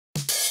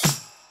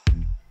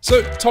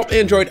So Top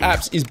Android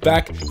Apps is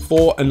back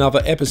for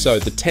another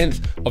episode, the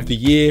 10th of the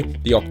year,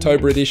 the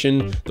October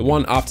edition, the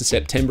one after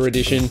September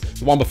edition,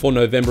 the one before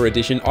November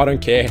edition. I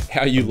don't care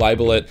how you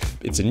label it.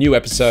 It's a new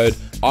episode.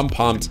 I'm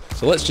pumped.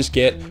 So let's just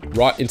get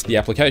right into the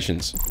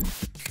applications.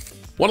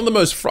 One of the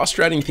most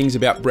frustrating things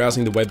about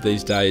browsing the web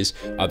these days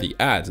are the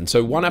ads. And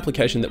so one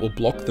application that will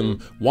block them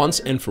once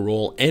and for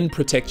all and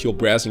protect your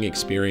browsing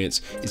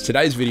experience is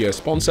today's video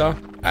sponsor,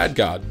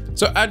 AdGuard.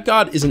 So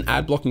AdGuard is an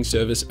ad blocking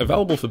service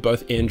available for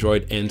both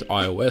Android and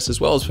iOS,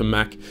 as well as for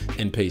Mac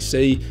and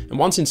PC. And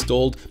once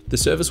installed, the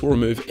service will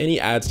remove any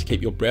ads to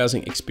keep your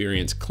browsing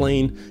experience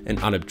clean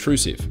and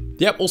unobtrusive.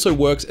 The app also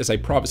works as a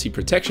privacy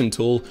protection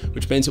tool,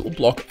 which means it will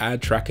block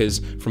ad trackers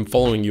from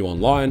following you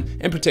online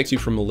and protects you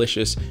from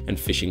malicious and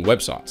phishing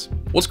websites.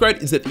 What's great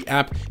is that the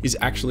app is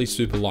actually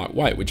super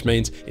lightweight, which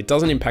means it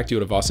doesn't impact your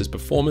device's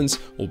performance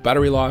or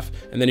battery life.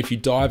 And then if you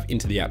dive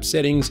into the app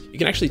settings, you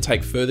can actually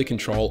take further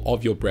control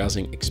of your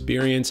browsing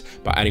experience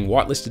by adding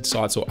whitelisted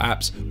sites or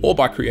apps, or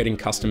by creating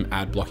custom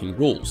ad blocking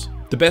rules.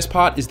 The best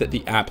part is that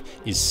the app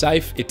is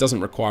safe, it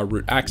doesn't require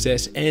root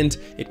access, and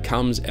it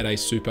comes at a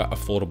super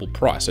affordable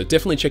price. So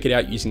definitely check it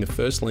out using the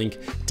first link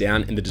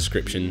down in the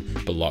description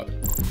below.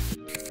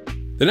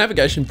 The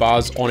navigation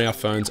bars on our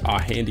phones are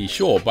handy,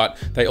 sure, but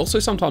they also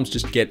sometimes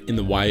just get in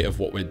the way of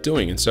what we're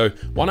doing. And so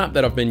one app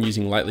that I've been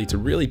using lately to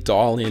really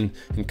dial in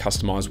and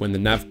customize when the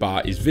nav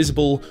bar is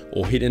visible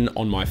or hidden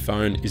on my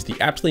phone is the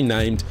aptly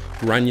named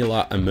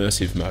GRANULAR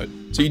immersive mode.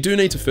 So you do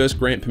need to first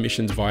grant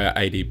permissions via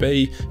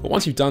ADB, but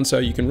once you've done so,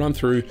 you can run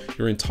through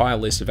your entire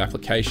list of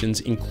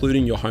applications,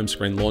 including your home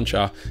screen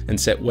launcher,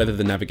 and set whether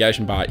the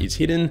navigation bar is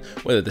hidden,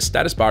 whether the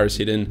status bar is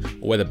hidden,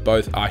 or whether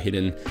both are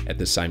hidden at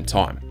the same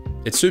time.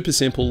 It's super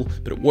simple,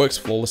 but it works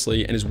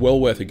flawlessly and is well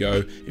worth a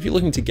go if you're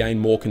looking to gain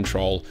more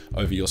control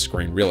over your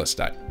screen real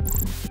estate.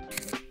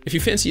 If you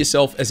fancy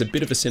yourself as a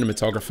bit of a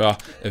cinematographer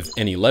of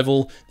any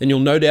level, then you'll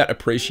no doubt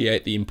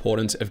appreciate the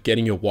importance of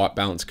getting your white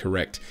balance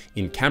correct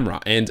in camera.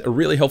 And a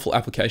really helpful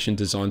application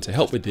designed to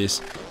help with this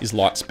is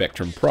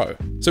LIGHTSPECTRUM Pro.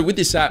 So with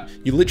this app,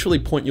 you literally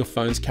point your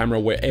phone's camera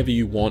wherever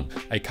you want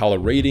a color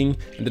reading,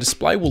 and the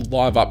display will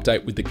live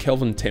update with the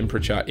Kelvin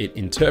temperature it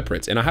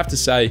interprets. And I have to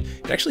say,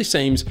 it actually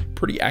seems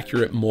pretty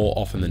accurate more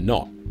often than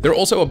not. There are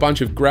also a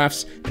bunch of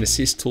graphs and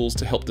assist tools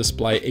to help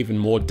display even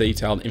more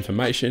detailed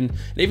information.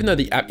 And even though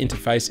the app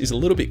interface is a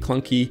little bit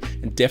clunky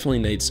and definitely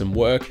needs some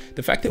work,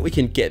 the fact that we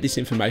can get this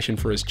information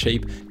for as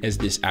cheap as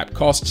this app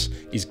costs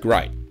is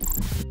great.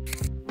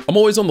 I'm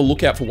always on the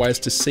lookout for ways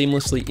to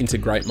seamlessly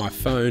integrate my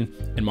phone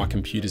and my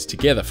computers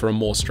together for a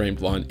more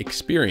streamlined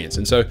experience.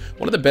 And so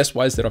one of the best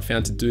ways that I've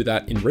found to do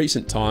that in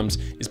recent times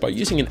is by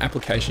using an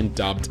application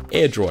dubbed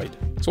AirDroid.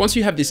 So once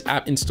you have this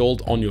app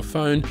installed on your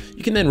phone,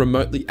 you can then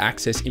remotely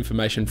access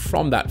information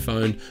from that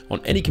phone on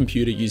any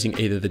computer using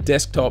either the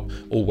desktop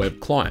or web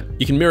client.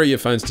 You can mirror your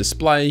phone's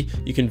display,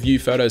 you can view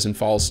photos and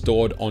files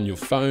stored on your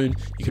phone,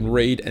 you can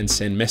read and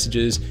send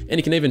messages, and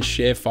you can even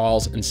share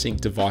files and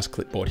sync device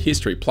clipboard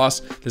history. Plus,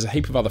 there's a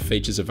heap of other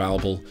features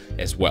available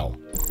as well.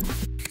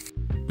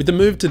 With the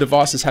move to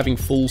devices having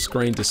full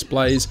screen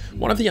displays,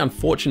 one of the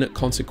unfortunate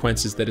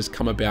consequences that has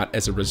come about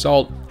as a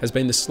result has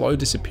been the slow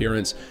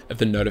disappearance of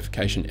the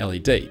notification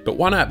LED. But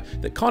one app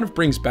that kind of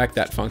brings back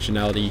that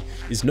functionality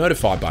is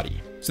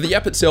NOTIFYBUDDY. So the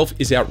app itself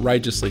is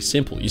outrageously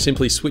simple. You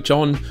simply switch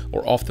on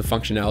or off the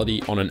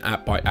functionality on an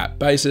app-by-app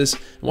basis.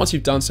 And once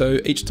you've done so,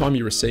 each time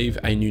you receive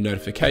a new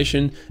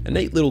notification, a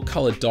neat little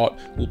colored dot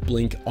will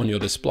blink on your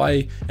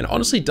display, and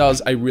honestly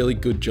does a really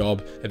good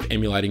job of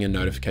emulating a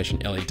notification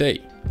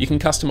LED. You can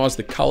customize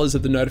the colors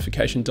of the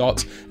notification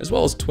dots, as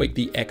well as tweak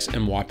the X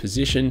and Y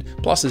position,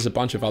 plus there's a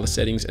bunch of other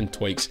settings and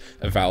tweaks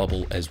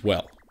available as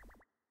well.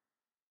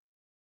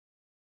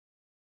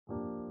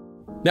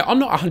 Now, I'm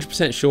not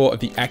 100% sure of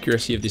the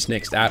accuracy of this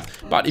next app,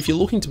 but if you're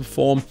looking to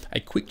perform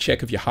a quick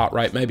check of your heart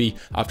rate, maybe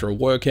after a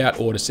workout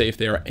or to see if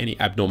there are any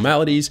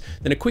abnormalities,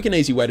 then a quick and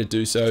easy way to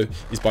do so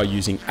is by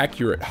using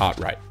accurate heart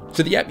rate.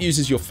 So the app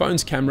uses your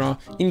phone's camera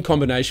in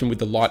combination with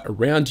the light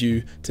around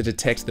you to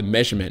detect the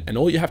measurement. And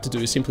all you have to do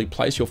is simply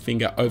place your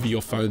finger over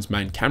your phone's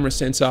main camera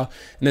sensor,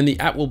 and then the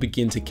app will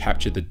begin to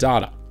capture the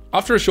data.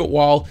 After a short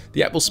while,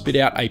 the app will spit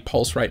out a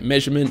pulse rate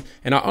measurement,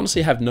 and I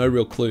honestly have no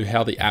real clue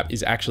how the app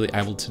is actually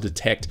able to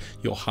detect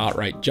your heart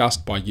rate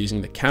just by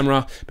using the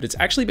camera, but it's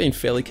actually been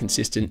fairly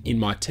consistent in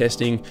my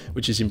testing,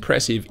 which is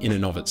impressive in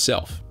and of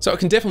itself. So it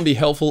can definitely be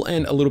helpful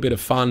and a little bit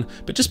of fun,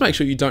 but just make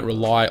sure you don't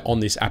rely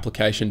on this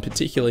application,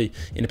 particularly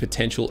in a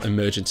potential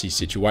emergency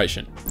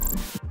situation.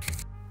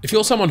 If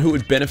you're someone who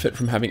would benefit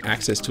from having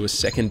access to a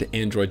second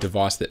Android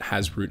device that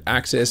has root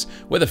access,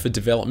 whether for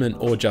development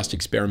or just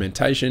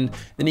experimentation,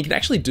 then you can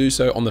actually do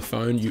so on the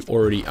phone you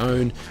already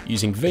own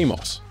using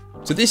VMOS.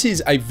 So this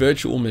is a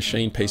virtual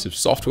machine piece of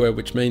software,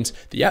 which means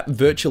the app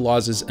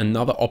virtualizes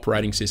another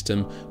operating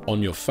system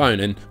on your phone.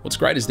 And what's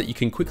great is that you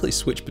can quickly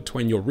switch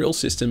between your real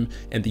system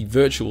and the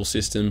virtual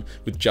system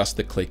with just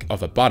the click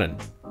of a button.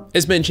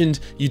 As mentioned,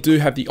 you do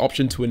have the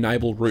option to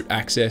enable root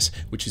access,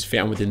 which is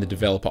found within the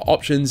developer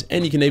options,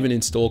 and you can even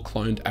install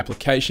cloned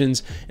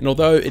applications. And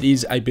although it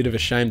is a bit of a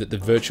shame that the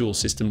virtual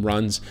system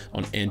runs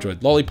on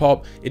Android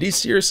Lollipop, it is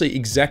seriously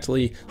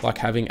exactly like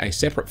having a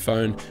separate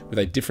phone with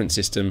a different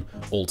system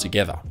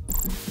altogether.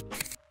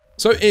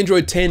 So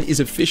Android 10 is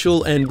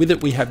official, and with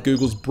it we have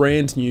Google's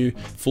brand new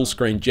full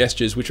screen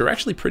gestures, which are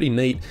actually pretty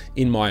neat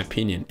in my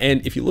opinion.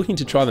 And if you're looking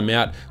to try them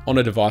out on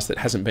a device that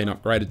hasn't been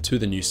upgraded to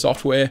the new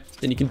software,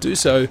 then you can do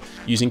so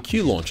using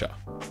Q Launcher.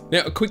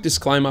 Now, a quick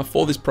disclaimer,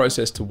 for this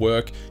process to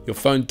work, your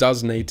phone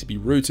does need to be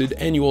rooted,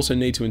 and you also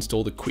need to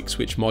install the Quick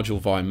Switch module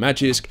via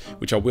Magisk,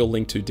 which I will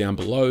link to down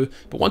below.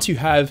 But once you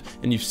have,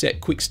 and you've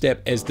set Quick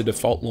Step as the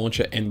default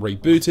launcher and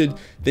rebooted,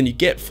 then you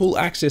get full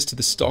access to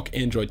the stock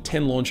Android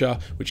 10 launcher,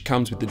 which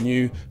comes with the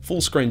new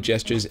full screen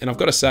gestures, and I've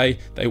got to say,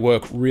 they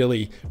work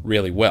really,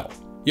 really well.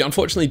 You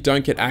unfortunately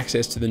don't get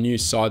access to the new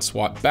side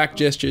swipe back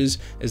gestures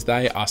as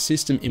they are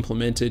system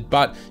implemented,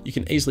 but you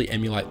can easily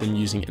emulate them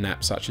using an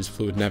app such as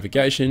Fluid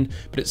Navigation.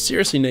 But it's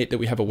seriously neat that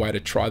we have a way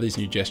to try these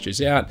new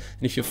gestures out,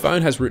 and if your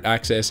phone has root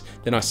access,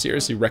 then I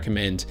seriously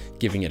recommend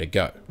giving it a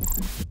go.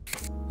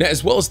 Now,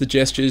 as well as the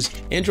gestures,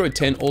 Android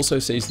 10 also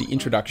sees the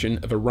introduction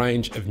of a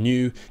range of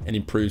new and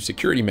improved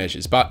security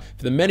measures. But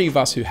for the many of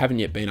us who haven't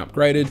yet been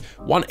upgraded,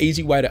 one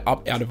easy way to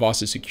up our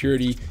device's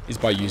security is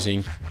by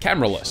using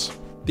CAMERALESS.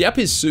 The app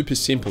is super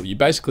simple. You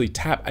basically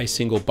tap a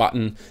single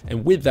button,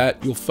 and with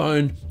that, your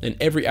phone and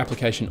every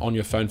application on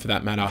your phone for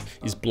that matter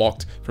is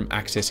blocked from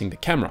accessing the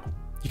camera.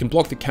 You can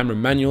block the camera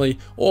manually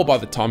or by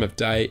the time of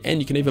day, and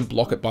you can even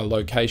block it by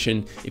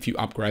location if you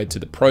upgrade to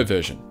the Pro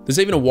version. There's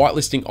even a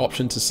whitelisting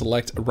option to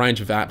select a range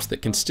of apps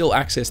that can still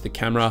access the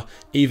camera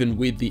even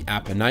with the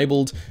app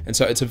enabled, and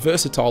so it's a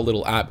versatile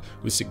little app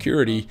with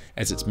security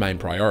as its main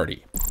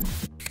priority.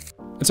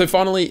 And so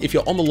finally, if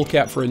you're on the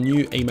lookout for a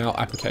new email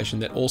application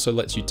that also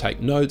lets you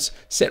take notes,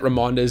 set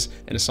reminders,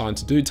 and assign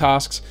to-do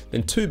tasks,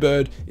 then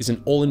TWOBIRD is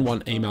an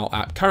all-in-one email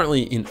app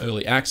currently in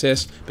early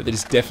access, but that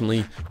is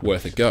definitely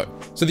worth a go.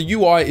 So the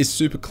UI is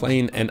super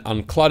clean and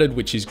uncluttered,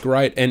 which is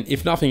great. And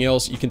if nothing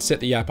else, you can set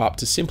the app up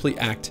to simply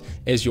act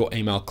as your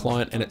email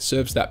client, and it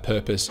serves that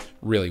purpose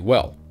really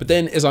well. But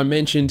then, as I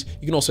mentioned,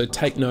 you can also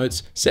take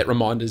notes, set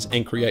reminders,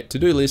 and create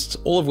to-do lists,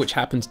 all of which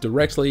happens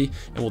directly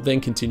and will then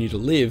continue to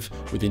live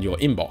within your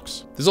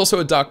inbox. There's also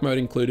a dark mode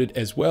included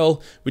as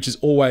well, which is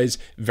always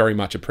very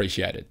much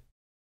appreciated.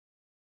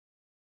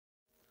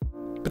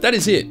 But that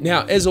is it.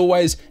 Now, as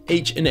always,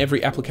 each and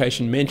every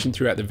application mentioned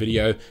throughout the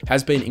video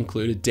has been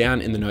included down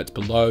in the notes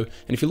below.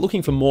 And if you're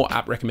looking for more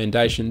app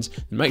recommendations,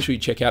 then make sure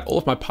you check out all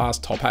of my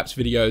past top apps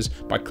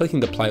videos by clicking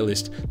the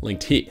playlist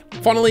linked here.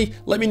 Finally,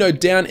 let me know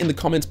down in the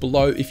comments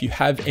below if you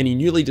have any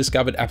newly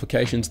discovered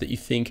applications that you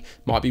think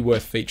might be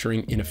worth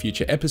featuring in a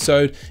future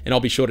episode, and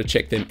I'll be sure to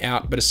check them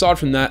out. But aside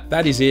from that,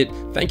 that is it.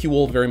 Thank you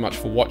all very much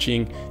for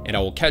watching, and I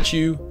will catch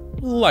you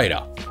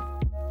later.